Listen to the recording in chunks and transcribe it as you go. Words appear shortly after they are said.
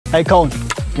Hey Colin,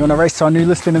 you want to race to our new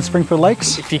listing in Springfield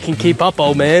Lakes? If you can keep up,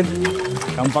 old man.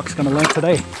 Young Buck's going to learn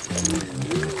today.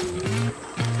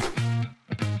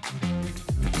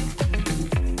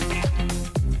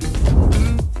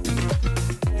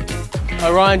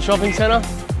 Orion Shopping Centre.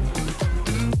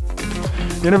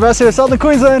 University of Southern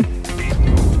Queensland.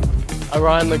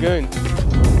 Orion Lagoon.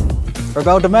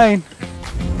 Rebel Domain.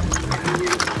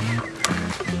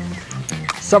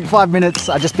 Sub 5 minutes,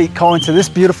 I just beat Colin to this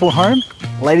beautiful home.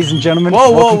 Ladies and gentlemen,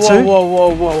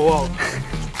 whoa.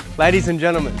 Ladies and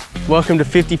gentlemen, welcome to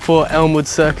 54 Elmwood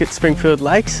Circuit, Springfield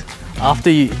Lakes.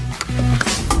 After you.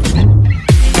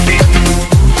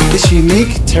 This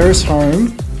unique terrace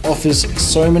home offers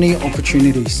so many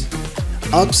opportunities.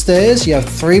 Upstairs, you have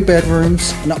 3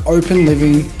 bedrooms and an open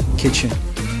living kitchen.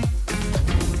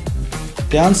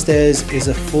 Downstairs is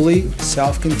a fully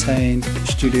self-contained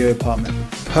studio apartment,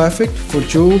 perfect for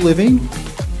dual living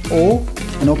or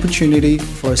an opportunity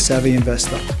for a savvy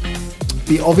investor.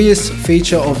 The obvious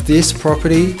feature of this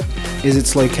property is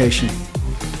its location.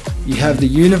 You have the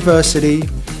university,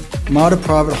 Mater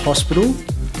Private Hospital,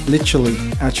 literally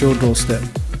at your doorstep.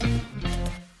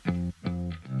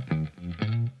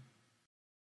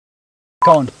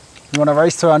 Colin, you want to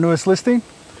race to our newest listing?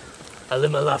 I live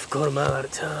my life a quarter mile at a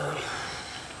time.